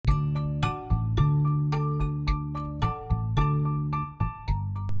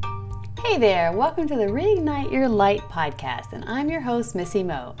Hey there, welcome to the Reignite Your Light podcast, and I'm your host, Missy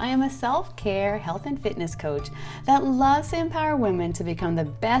Mo. I am a self-care, health and fitness coach that loves to empower women to become the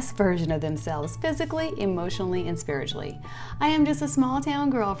best version of themselves physically, emotionally, and spiritually. I am just a small town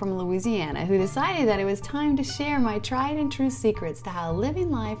girl from Louisiana who decided that it was time to share my tried and true secrets to how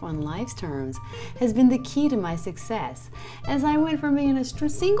living life on life's terms has been the key to my success as I went from being a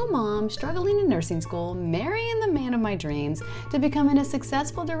single mom, struggling in nursing school, marrying the man of my dreams, to becoming a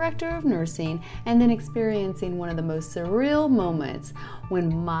successful director of nursing, and then experiencing one of the most surreal moments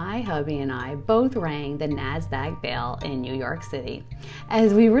when my hubby and I both rang the NASDAQ bell in New York City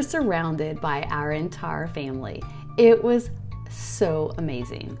as we were surrounded by our entire family. It was so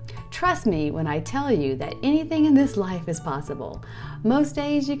amazing. Trust me when I tell you that anything in this life is possible. Most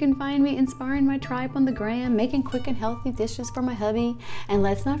days you can find me inspiring my tribe on the gram, making quick and healthy dishes for my hubby, and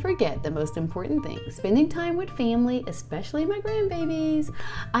let's not forget the most important thing, spending time with family, especially my grandbabies.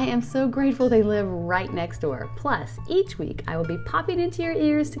 I am so grateful they live right next door. Plus, each week I will be popping into your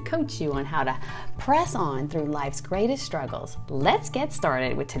ears to coach you on how to press on through life's greatest struggles. Let's get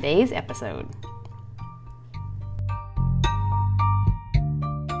started with today's episode.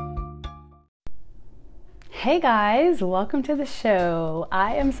 Hey guys, welcome to the show.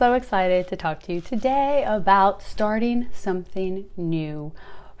 I am so excited to talk to you today about starting something new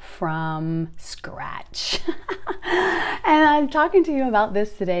from scratch. And I'm talking to you about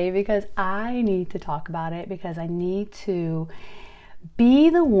this today because I need to talk about it, because I need to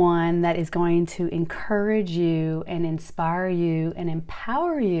be the one that is going to encourage you and inspire you and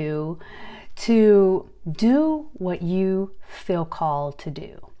empower you to do what you feel called to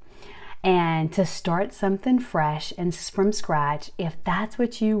do. And to start something fresh and from scratch if that's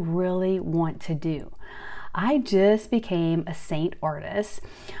what you really want to do. I just became a Saint artist,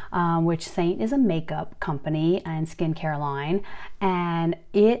 which Saint is a makeup company and skincare line, and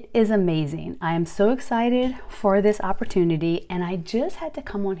it is amazing. I am so excited for this opportunity, and I just had to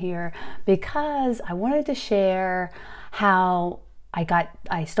come on here because I wanted to share how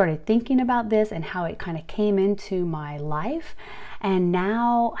I started thinking about this and how it kind of came into my life, and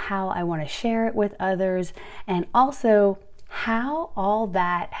now how I want to share it with others, and also how all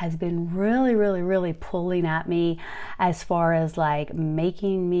that has been really pulling at me as far as like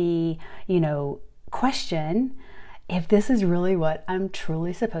making me, question if this is really what I'm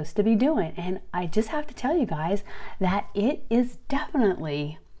truly supposed to be doing. And I just have to tell you guys that it is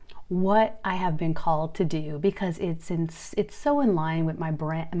definitely what I have been called to do, because it's so in line with my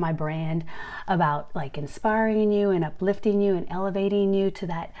brand about like inspiring you and uplifting you and elevating you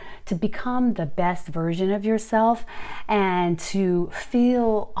to become the best version of yourself, and to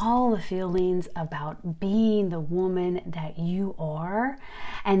feel all the feelings about being the woman that you are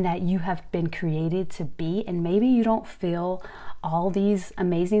and that you have been created to be. And maybe you don't feel all these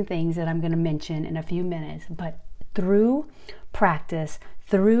amazing things that I'm going to mention in a few minutes, but through practice,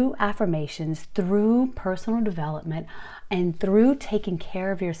 through affirmations, through personal development, and through taking care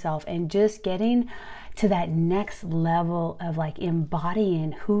of yourself and just getting to that next level of like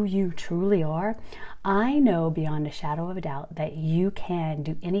embodying who you truly are, I know beyond a shadow of a doubt that you can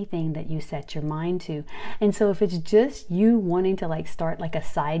do anything that you set your mind to. And so if it's just you wanting to like start like a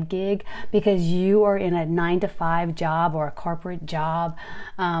side gig because you are in a 9-to-5 job or a corporate job,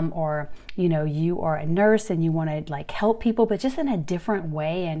 or you are a nurse and you want to like help people, but just in a different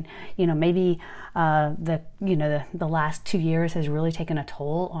way, and maybe the last 2 years has really taken a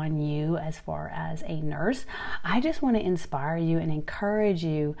toll on you as far as a nurse, I just want to inspire you and encourage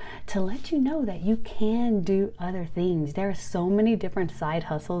you to let you know that you can do other things. There are so many different side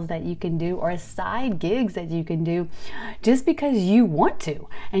hustles that you can do, or side gigs that you can do, just because you want to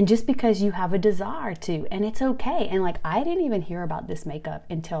and just because you have a desire to, and it's okay. And like, I didn't even hear about this makeup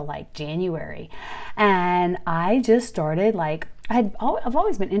until like January, and I just started like, I've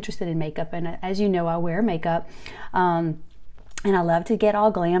always been interested in makeup, and as you know, I wear makeup, and I love to get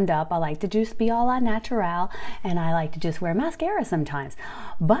all glammed up. I like to just be all au naturel, and I like to just wear mascara sometimes.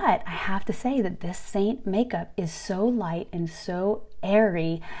 But I have to say that this Saint makeup is so light and so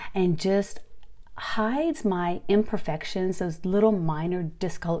airy, and just hides my imperfections, those little minor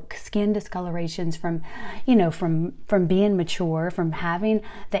skin discolorations from being mature, from having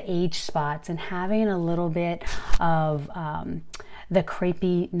the age spots, and having a little bit of the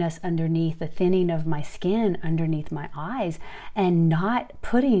crepiness underneath, the thinning of my skin underneath my eyes, and not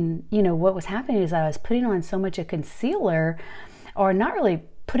putting, what was happening is I was putting on so much a concealer, or not really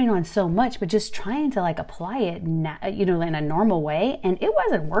putting on so much, but just trying to like apply it, in a normal way. And it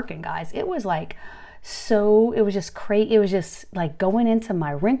wasn't working, guys. It was like it was just crazy. It was just like going into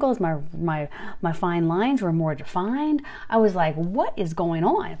my wrinkles, my fine lines were more defined. I was like, what is going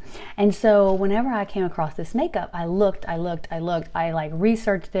on? And so whenever I came across this makeup, I looked, I like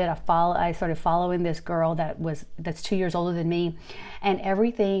researched it. I started following this girl that's 2 years older than me, and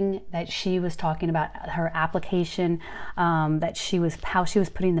everything that she was talking about, her application, how she was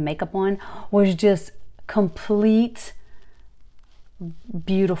putting the makeup on was just complete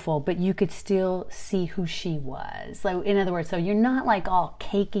beautiful, but you could still see who she was. So in other words, so you're not like all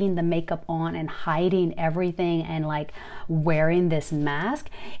caking the makeup on and hiding everything and like wearing this mask.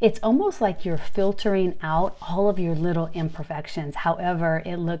 It's almost like you're filtering out all of your little imperfections. However,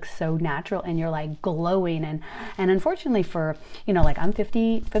 it looks so natural and you're like glowing. And unfortunately for, like I'm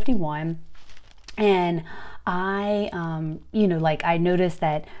 51, and I, I noticed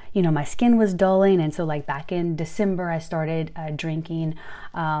that, my skin was dulling. And so like back in December, I started drinking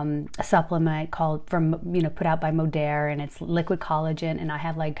a supplement put out by Modere, and it's liquid collagen. And I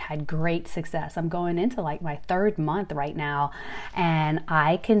have had great success. I'm going into like my 3rd month right now. And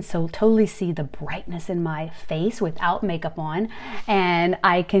I can so totally see the brightness in my face without makeup on. And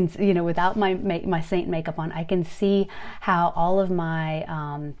I can, without my saint makeup on, I can see how all of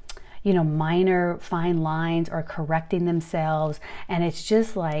my, minor fine lines are correcting themselves. And it's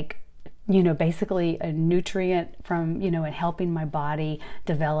just like, basically a nutrient from, and helping my body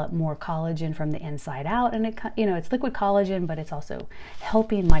develop more collagen from the inside out. And it's liquid collagen, but it's also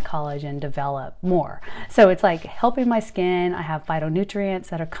helping my collagen develop more. So it's like helping my skin. I have phytonutrients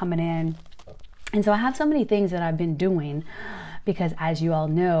that are coming in. And so I have so many things that I've been doing because, as you all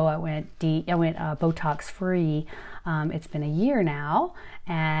know, I went Botox free. It's been a year now,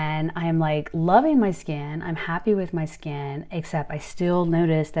 and I'm like loving my skin. I'm happy with my skin, except I still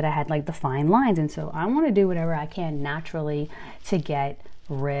noticed that I had like the fine lines. And so I want to do whatever I can naturally to get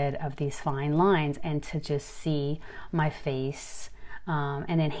rid of these fine lines and to just see my face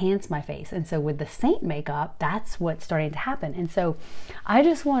and enhance my face. And so with the Saint makeup, that's what's starting to happen. And so I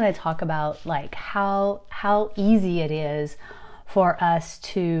just want to talk about like how easy it is for us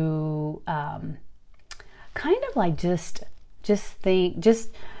to kind of like just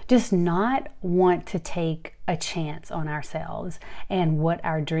not want to take a chance on ourselves and what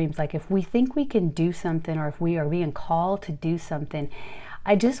our dreams, like if we think we can do something, or if we are being called to do something,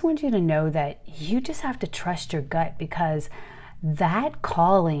 I just want you to know that you just have to trust your gut, because that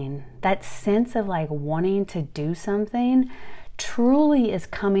calling, that sense of like wanting to do something truly is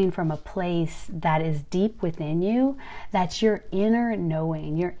coming from a place that is deep within you. That's your inner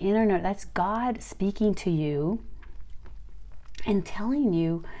knowing, that's God speaking to you and telling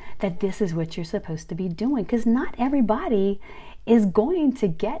you that this is what you're supposed to be doing. Because not everybody is going to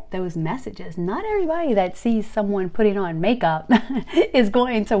get those messages. Not everybody that sees someone putting on makeup is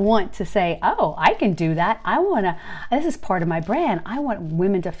going to want to say, oh, I can do that. This is part of my brand. I want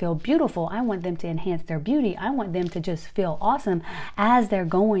women to feel beautiful. I want them to enhance their beauty. I want them to just feel awesome as they're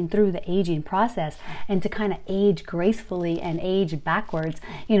going through the aging process, and to kind of age gracefully and age backwards.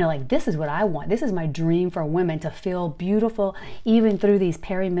 Like this is what I want. This is my dream for women, to feel beautiful even through these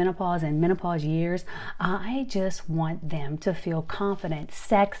perimenopause and menopause years. I just want them to feel confident,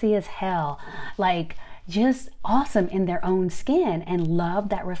 sexy as hell, like just awesome in their own skin, and love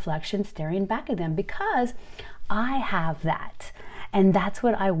that reflection staring back at them, because I have that. And that's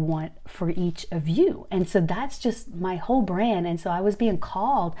what I want for each of you. And so that's just my whole brand. And so I was being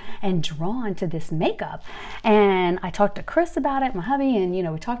called and drawn to this makeup. And I talked to Chris about it, my hubby, and,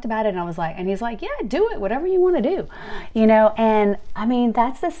 we talked about it, and I was like, and he's like, yeah, do it, whatever you want to do, and I mean,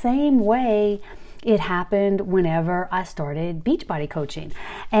 that's the same way it happened whenever I started Beachbody coaching.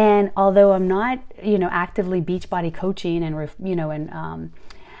 And although I'm not, actively Beachbody coaching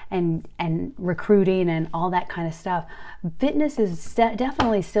and recruiting and all that kind of stuff, fitness is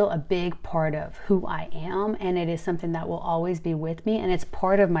definitely still a big part of who I am, and it is something that will always be with me, and it's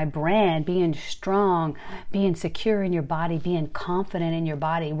part of my brand, being strong, being secure in your body, being confident in your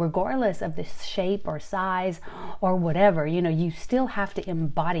body, regardless of the shape or size or whatever. You still have to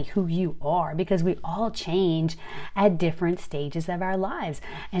embody who you are, because we all change at different stages of our lives.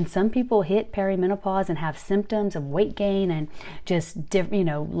 And some people hit perimenopause and have symptoms of weight gain and just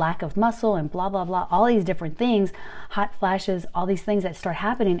lack of muscle and blah blah blah, all these different things, hot flashes, all these things that start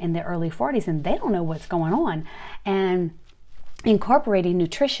happening in their early 40s, and they don't know what's going on. And incorporating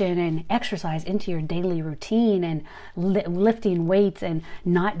nutrition and exercise into your daily routine, and lifting weights, and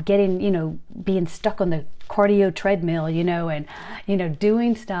not getting, being stuck on the cardio treadmill, and,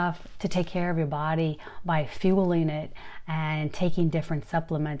 doing stuff to take care of your body by fueling it and taking different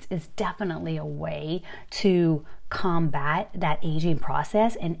supplements is definitely a way to combat that aging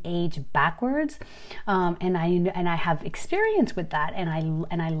process and age backwards. And I have experience with that, and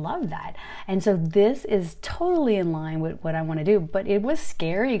I love that. And so this is totally in line with what I want to do. But it was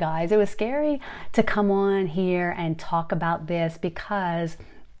scary, guys. It was scary to come on here and talk about this, because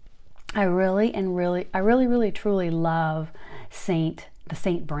I really truly love the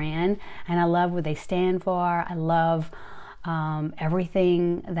Saint brand, and I love what they stand for. I love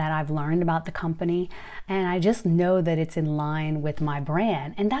everything that I've learned about the company, and I just know that it's in line with my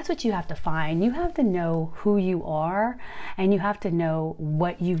brand. And that's what you have to find. You have to know who you are, and you have to know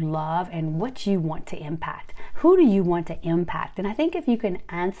what you love and what you want to impact. Who do you want to impact? And I think if you can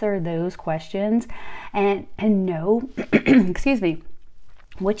answer those questions and know excuse me,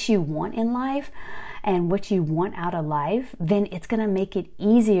 what you want in life and what you want out of life, then it's going to make it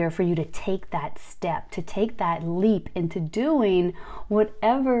easier for you to take that step, to take that leap into doing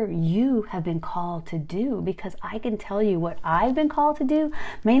whatever you have been called to do. Because I can tell you, what I've been called to do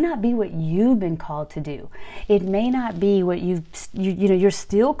may not be what you've been called to do. It may not be what you're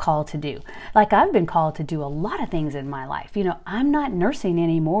still called to do. Like, I've been called to do a lot of things in my life. I'm not nursing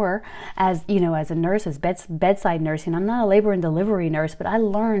anymore as a nurse, as bedside nursing. I'm not a labor and delivery nurse, but I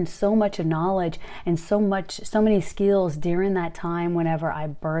learned so much of knowledge and so many skills during that time whenever I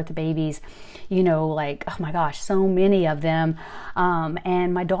birthed babies, like, oh my gosh, so many of them.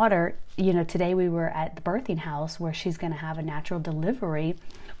 And my daughter, today we were at the birthing house where she's going to have a natural delivery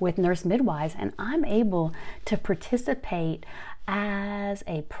with nurse midwives, and I'm able to participate as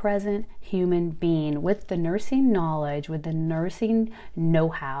a present human being with the nursing knowledge, with the nursing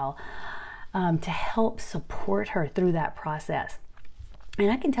know-how, to help support her through that process. And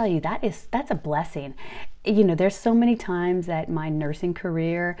I can tell you that's a blessing. There's so many times that my nursing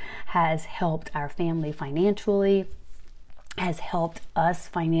career has helped our family financially, has helped us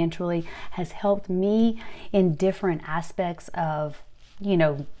financially, has helped me in different aspects of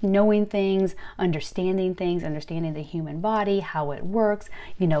knowing things, understanding the human body, how it works,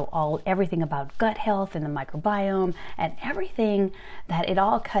 everything about gut health and the microbiome and everything, that it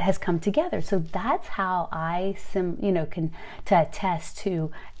all has come together. So that's how I can to attest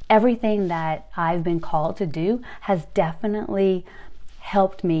to everything that I've been called to do has definitely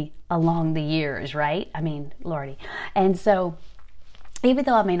helped me along the years, right? I mean, Lordy. And so even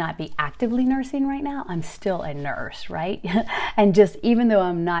though I may not be actively nursing right now, I'm still a nurse, right? And just even though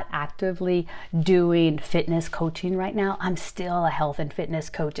I'm not actively doing fitness coaching right now, I'm still a health and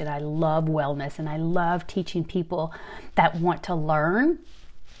fitness coach, and I love wellness, and I love teaching people that want to learn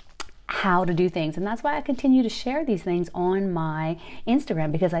how to do things. And that's why I continue to share these things on my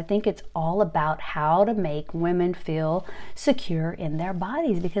Instagram, because I think it's all about how to make women feel secure in their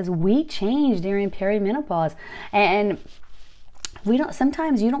bodies, because we change during perimenopause, and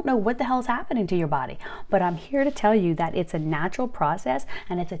sometimes you don't know what the hell is happening to your body. But I'm here to tell you that it's a natural process,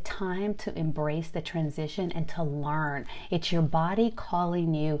 and it's a time to embrace the transition and to learn. It's your body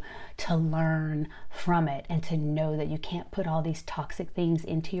calling you to learn from it, and to know that you can't put all these toxic things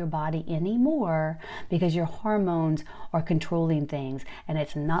into your body anymore, because your hormones are controlling things. And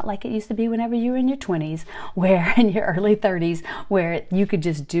it's not like it used to be whenever you were in your 20s, where in your early 30s, where you could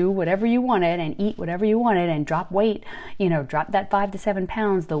just do whatever you wanted and eat whatever you wanted and drop weight, drop that 5 to 7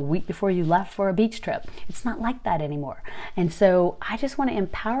 pounds the week before you left for a beach trip. It's not like that anymore. And so I just want to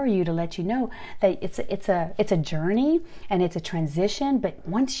empower you, to let you know that it's a journey, and it's a transition. But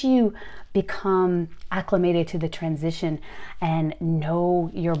once you become acclimated to the transition and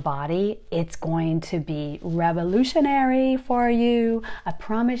know your body, it's going to be revolutionary for you. I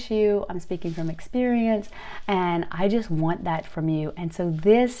promise you, I'm speaking from experience, and I just want that from you. And so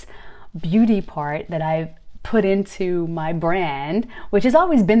this beauty part that I've put into my brand, which has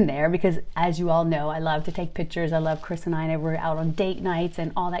always been there, because as you all know, I love to take pictures. I love Chris and I we're out on date nights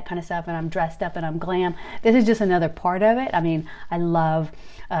and all that kind of stuff, and I'm dressed up and I'm glam. This is just another part of it. I mean, I love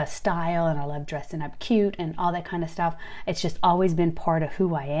style, and I love dressing up cute and all that kind of stuff. It's just always been part of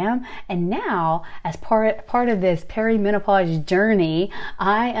who I am. And now, as part of this perimenopause journey,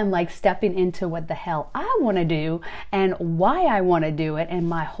 I am like stepping into what the hell I want to do and why I want to do it. And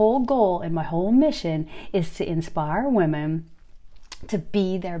my whole goal and my whole mission is to inspire women to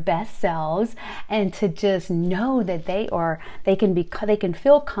be their best selves and to just know that they can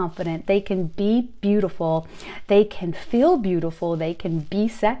feel confident, they can be beautiful, they can feel beautiful, they can be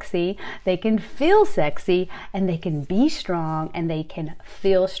sexy, they can feel sexy, and they can be strong, and they can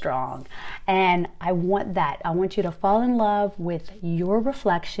feel strong. And I want that. I want you to fall in love with your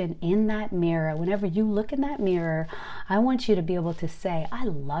reflection in that mirror. Whenever you look in that mirror, I want you to be able to say, I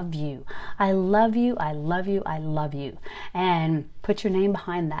love you. I love you. I love you. I love you. And put your name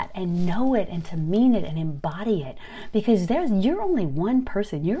behind that and know it, and to mean it and embody it, because you're only one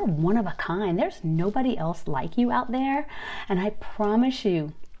person. You're one of a kind. There's nobody else like you out there. And I promise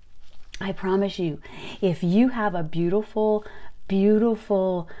you, if you have a beautiful,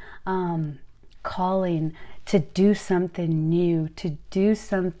 beautiful calling to do something new, to do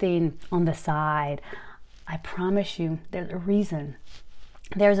something on the side, I promise you there's a reason.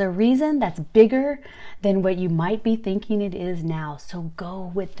 There's a reason that's bigger than what you might be thinking it is now. So go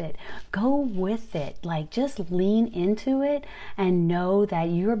with it. Go with it. Like, just lean into it and know that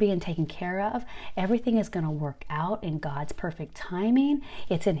you're being taken care of. Everything is going to work out in God's perfect timing.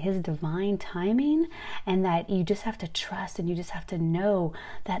 It's in His divine timing, and that you just have to trust, and you just have to know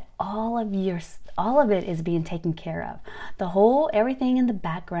that all of it is being taken care of. Everything in the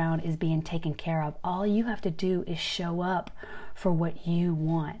background is being taken care of. All you have to do is show up for what you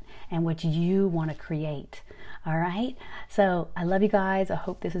want and what you want to create. All right. So I love you guys. I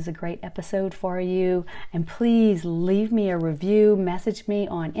hope this is a great episode for you. And please leave me a review, message me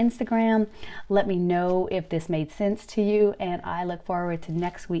on Instagram. Let me know if this made sense to you. And I look forward to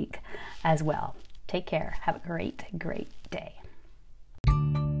next week as well. Take care. Have a great, great day.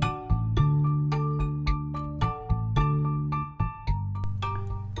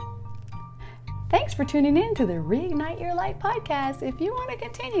 Thanks for tuning in to the Reignite Your Light podcast. If you want to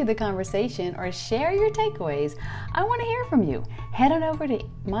continue the conversation or share your takeaways, I want to hear from you. Head on over to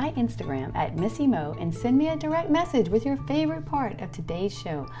my Instagram at Missy Mo and send me a direct message with your favorite part of today's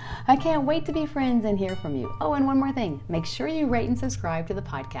show. I can't wait to be friends and hear from you. Oh, and one more thing. Make sure you rate and subscribe to the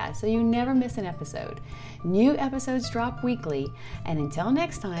podcast so you never miss an episode. New episodes drop weekly. And until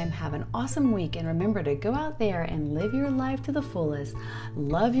next time, have an awesome week. And remember to go out there and live your life to the fullest.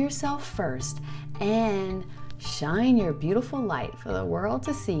 Love yourself first. And shine your beautiful light for the world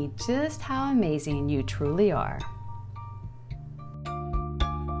to see just how amazing you truly are.